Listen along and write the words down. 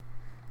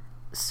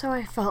So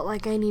I felt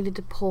like I needed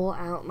to pull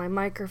out my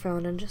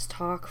microphone and just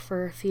talk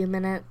for a few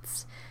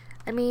minutes.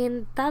 I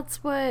mean,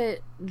 that's what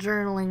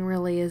journaling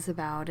really is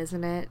about,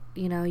 isn't it?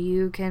 You know,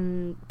 you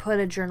can put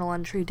a journal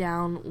entry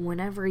down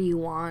whenever you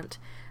want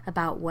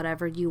about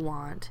whatever you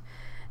want.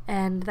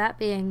 And that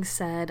being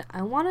said,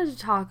 I wanted to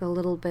talk a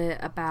little bit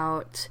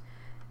about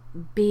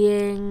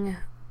being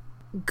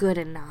good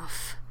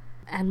enough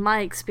and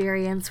my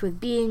experience with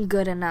being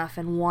good enough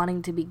and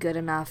wanting to be good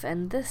enough.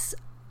 And this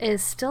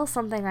is still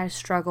something I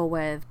struggle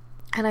with.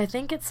 And I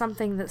think it's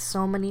something that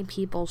so many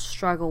people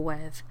struggle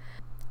with.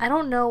 I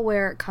don't know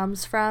where it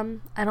comes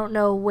from. I don't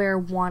know where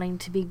wanting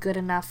to be good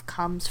enough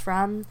comes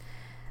from.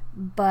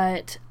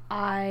 But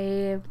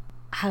I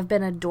have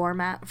been a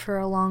doormat for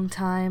a long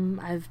time.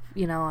 I've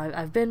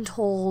been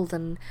told,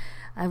 and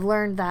I've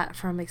learned that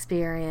from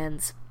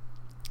experience,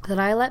 that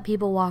I let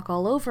people walk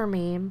all over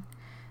me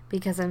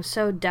because I'm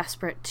so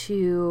desperate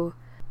to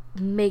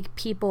make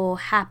people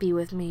happy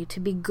with me, to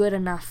be good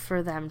enough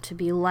for them, to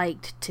be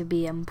liked, to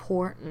be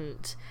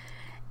important.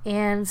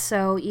 And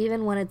so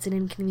even when it's an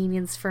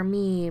inconvenience for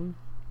me,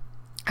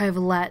 I've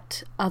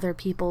let other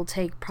people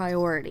take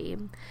priority.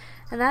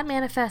 And that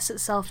manifests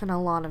itself in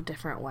a lot of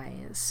different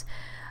ways.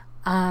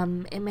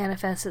 It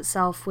manifests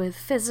itself with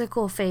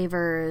physical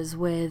favors,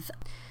 with,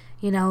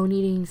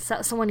 needing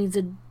someone needs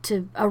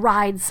a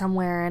ride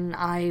somewhere, and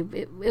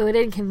it would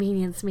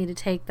inconvenience me to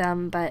take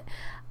them, but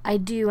I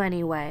do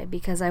anyway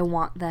because I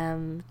want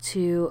them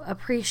to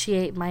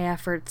appreciate my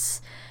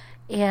efforts.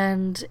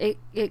 And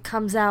it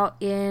comes out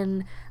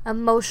in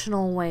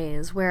emotional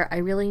ways where I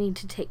really need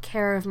to take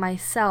care of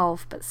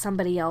myself, but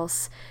somebody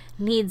else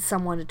needs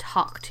someone to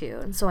talk to.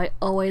 And so I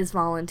always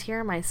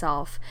volunteer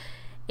myself.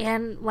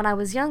 And when I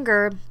was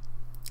younger,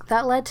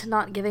 that led to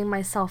not giving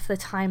myself the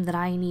time that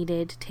I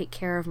needed to take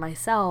care of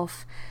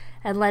myself,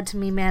 and led to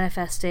me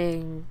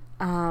manifesting,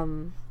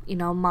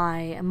 my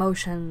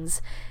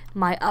emotions,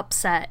 my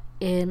upset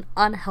in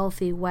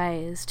unhealthy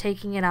ways,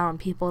 taking it out on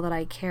people that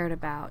I cared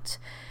about.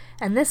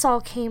 And this all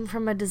came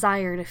from a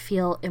desire to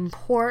feel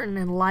important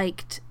and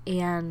liked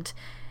and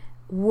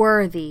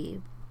worthy.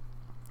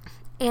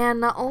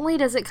 And not only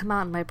does it come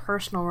out in my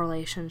personal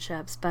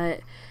relationships, but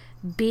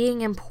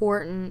being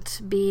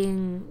important,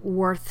 being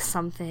worth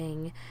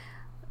something,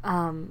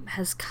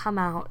 has come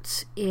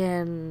out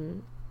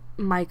in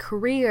my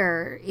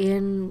career,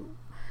 in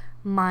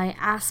my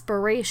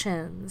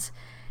aspirations.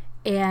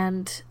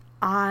 And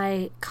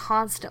I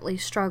constantly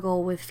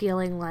struggle with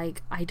feeling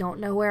like I don't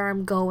know where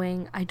I'm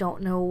going. I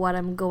don't know what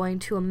I'm going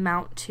to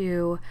amount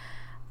to.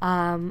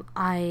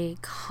 I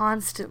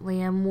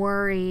constantly am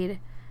worried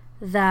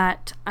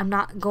that I'm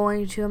not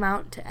going to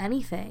amount to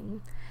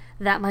anything,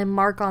 that my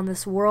mark on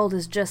this world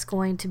is just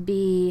going to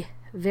be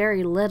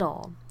very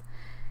little,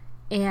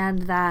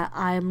 and that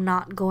I'm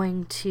not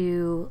going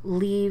to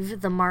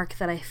leave the mark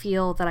that I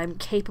feel that I'm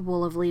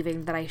capable of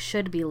leaving, that I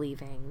should be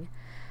leaving.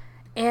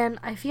 And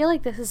I feel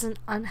like this is an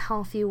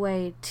unhealthy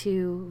way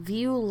to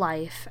view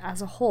life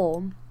as a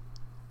whole,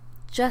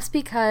 just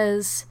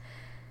because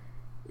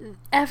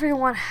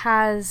everyone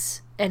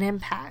has an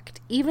impact,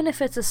 even if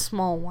it's a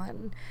small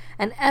one,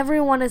 and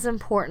everyone is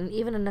important,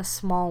 even in a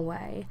small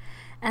way.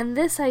 And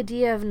this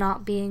idea of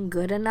not being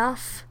good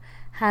enough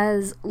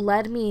has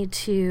led me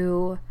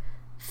to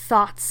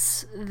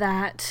thoughts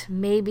that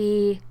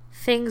maybe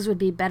things would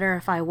be better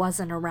if I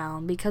wasn't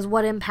around, because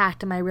what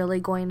impact am I really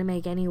going to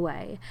make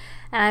anyway?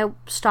 And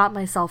I stopped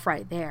myself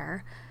right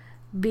there,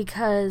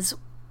 because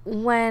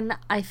when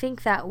I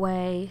think that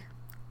way,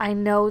 I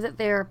know that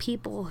there are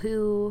people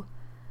who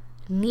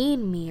need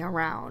me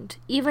around,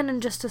 even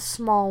in just a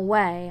small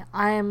way.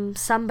 I am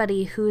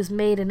somebody who's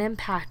made an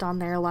impact on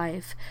their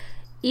life,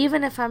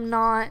 even if I'm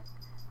not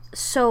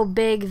so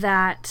big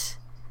that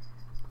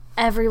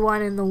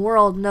everyone in the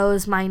world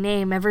knows my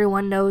name,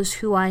 everyone knows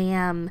who I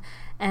am,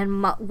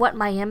 and what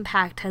my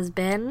impact has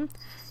been.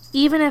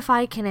 Even if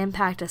I can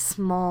impact a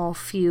small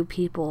few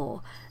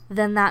people,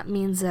 then that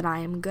means that I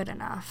am good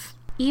enough.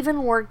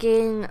 Even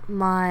working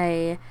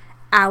my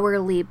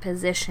hourly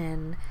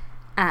position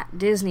at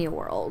Disney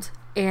World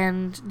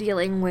and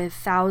dealing with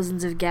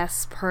thousands of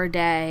guests per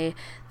day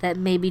that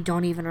maybe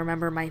don't even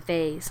remember my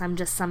face. I'm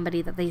just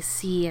somebody that they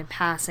see in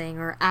passing,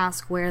 or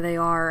ask where they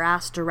are, or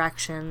ask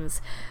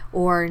directions,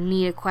 or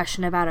need a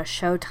question about a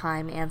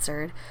showtime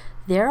answered.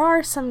 There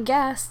are some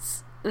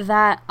guests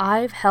that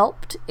I've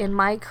helped in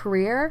my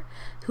career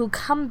who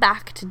come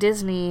back to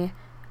Disney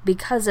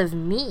because of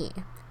me.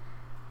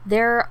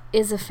 There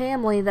is a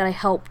family that I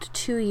helped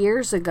 2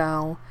 years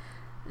ago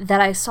that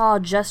I saw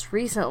just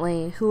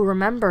recently who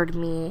remembered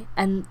me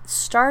and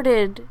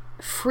started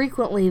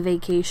frequently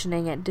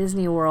vacationing at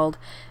Disney World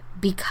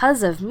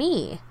because of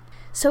me.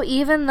 So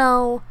even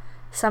though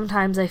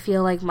sometimes I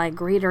feel like my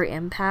greater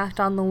impact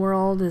on the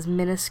world is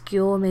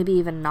minuscule, maybe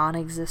even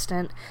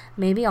non-existent,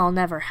 maybe I'll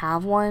never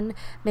have one,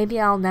 maybe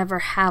I'll never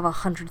have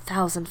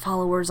 100,000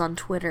 followers on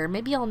Twitter,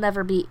 maybe I'll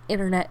never be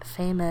internet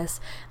famous,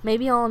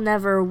 maybe I'll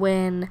never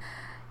win,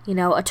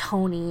 a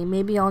Tony,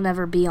 maybe I'll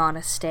never be on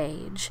a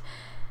stage.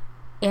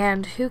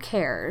 And who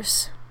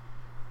cares?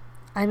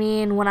 I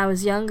mean, when I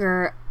was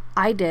younger,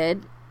 I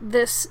did.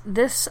 This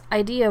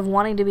idea of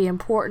wanting to be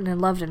important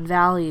and loved and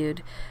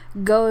valued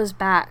goes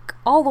back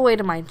all the way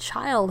to my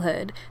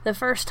childhood. The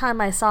first time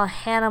I saw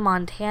Hannah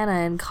Montana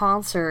in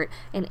concert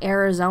in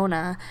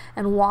Arizona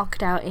and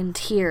walked out in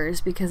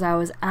tears because I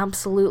was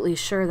absolutely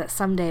sure that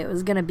someday it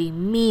was going to be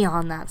me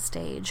on that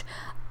stage.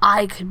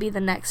 I could be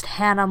the next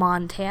Hannah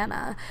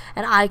Montana,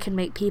 and I could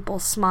make people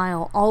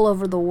smile all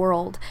over the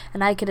world,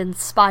 and I could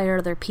inspire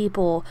other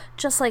people,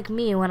 just like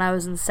me when I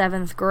was in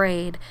 7th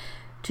grade,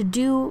 to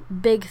do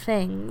big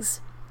things.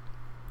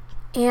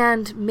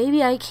 And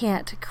maybe I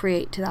can't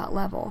create to that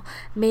level.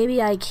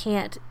 Maybe I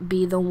can't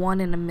be the one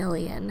in a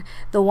million,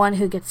 the one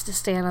who gets to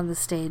stand on the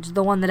stage,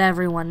 the one that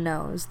everyone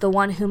knows, the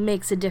one who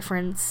makes a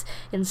difference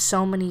in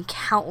so many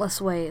countless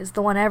ways,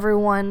 the one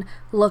everyone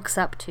looks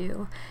up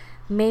to.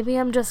 Maybe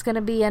I'm just going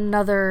to be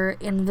another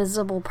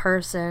invisible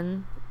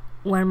person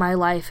when my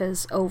life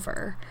is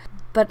over,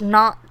 but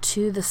not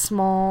to the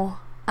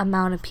small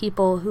amount of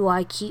people who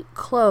I keep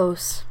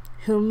close,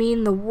 who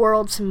mean the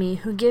world to me,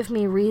 who give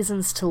me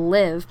reasons to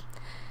live.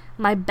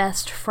 My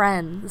best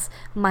friends,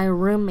 my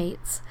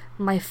roommates,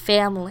 my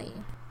family.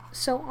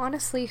 So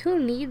honestly, who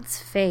needs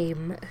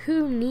fame?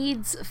 Who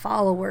needs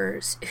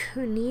followers?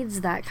 Who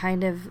needs that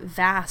kind of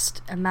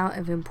vast amount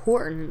of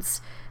importance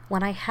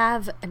when I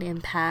have an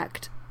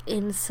impact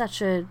in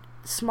such a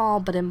small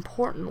but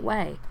important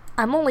way?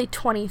 I'm only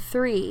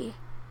 23.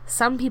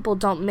 Some people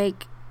don't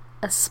make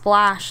a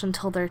splash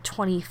until they're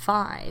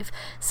 25.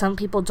 Some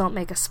people don't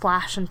make a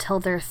splash until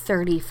they're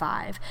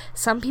 35.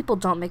 Some people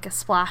don't make a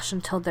splash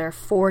until they're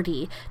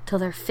 40, till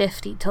they're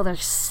 50, till they're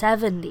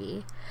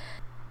 70.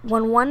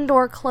 When one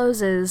door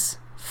closes,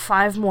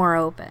 5 more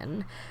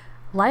open.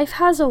 Life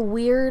has a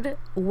weird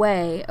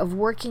way of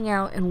working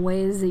out in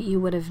ways that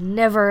you would have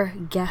never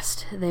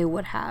guessed they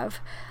would have.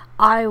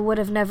 I would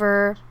have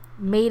never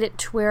made it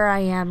to where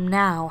I am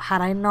now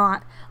had I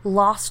not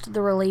lost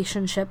the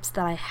relationships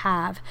that I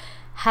have.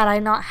 Had I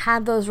not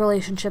had those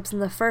relationships in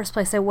the first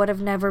place, I would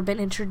have never been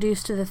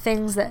introduced to the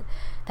things that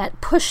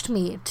pushed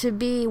me to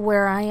be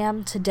where I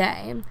am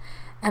today.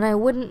 And I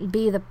wouldn't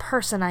be the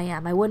person I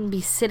am. I wouldn't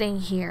be sitting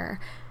here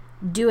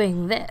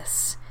doing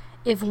this.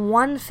 If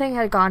one thing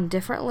had gone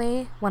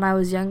differently when I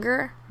was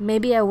younger,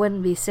 maybe I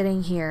wouldn't be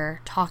sitting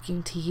here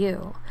talking to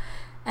you.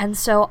 And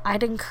so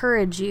I'd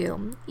encourage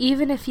you,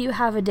 even if you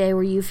have a day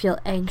where you feel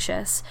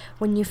anxious,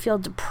 when you feel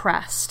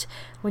depressed,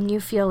 when you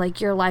feel like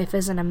your life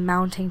isn't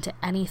amounting to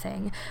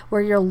anything, where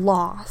you're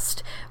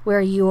lost, where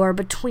you're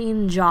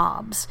between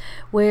jobs,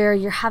 where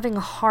you're having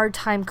a hard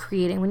time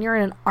creating, when you're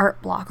in an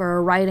art block or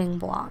a writing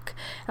block,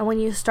 and when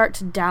you start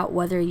to doubt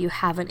whether you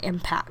have an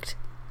impact,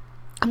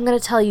 I'm going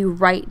to tell you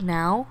right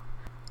now,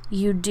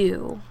 you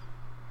do.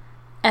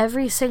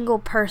 Every single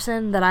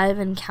person that I've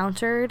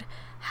encountered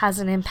has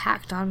an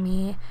impact on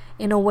me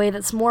in a way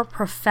that's more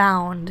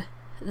profound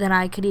than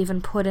I could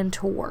even put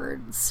into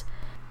words.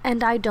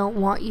 And I don't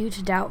want you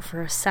to doubt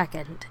for a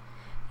second.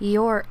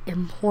 Your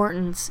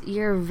importance,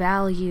 your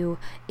value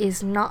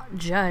is not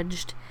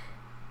judged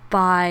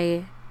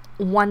by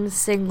one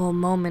single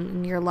moment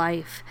in your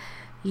life.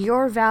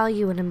 Your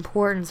value and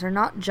importance are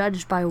not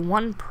judged by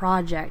one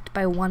project,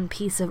 by one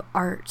piece of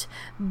art,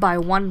 by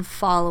one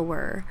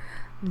follower,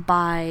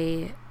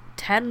 by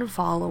 10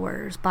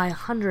 followers, by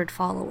 100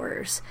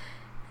 followers.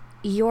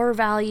 Your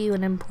value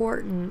and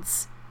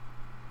importance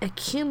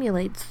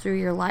accumulates through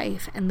your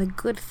life and the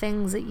good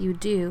things that you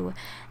do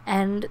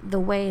and the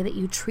way that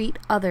you treat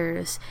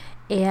others,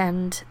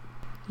 and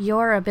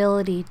your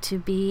ability to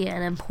be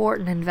an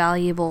important and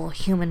valuable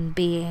human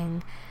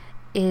being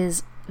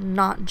is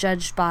not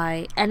judged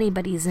by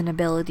anybody's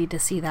inability to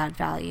see that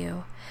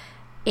value,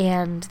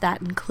 and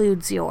that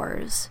includes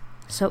yours.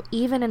 So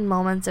even in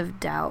moments of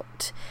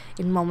doubt,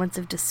 in moments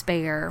of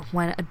despair,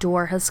 when a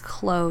door has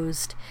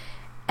closed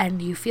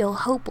and you feel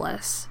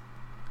hopeless,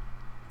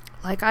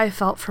 like I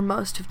felt for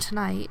most of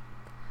tonight,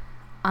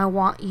 I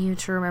want you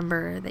to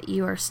remember that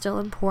you are still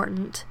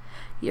important,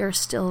 you're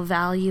still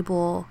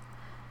valuable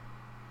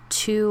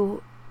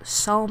to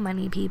so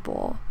many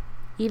people,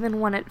 even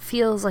when it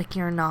feels like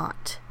you're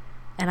not.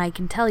 And I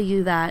can tell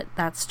you that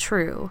that's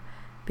true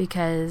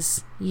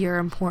because you're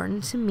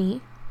important to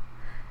me.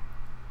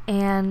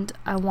 And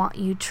I want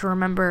you to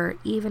remember,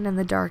 even in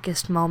the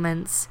darkest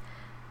moments,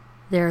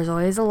 there's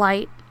always a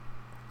light,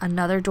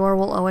 another door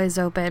will always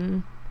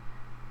open,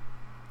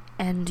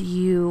 and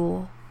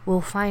you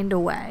will find a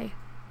way.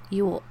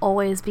 You will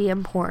always be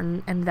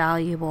important and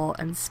valuable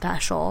and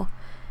special.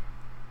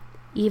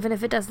 Even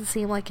if it doesn't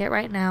seem like it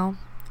right now,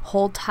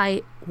 hold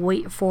tight,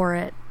 wait for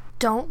it.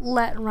 Don't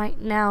let right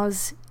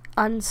now's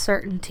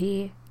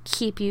uncertainty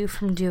keep you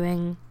from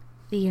doing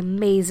the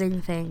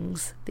amazing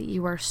things that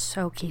you are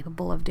so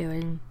capable of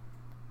doing.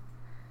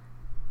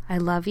 I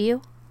love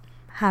you.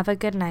 Have a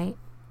good night.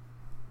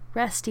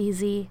 Rest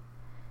easy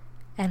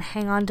and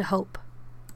hang on to hope.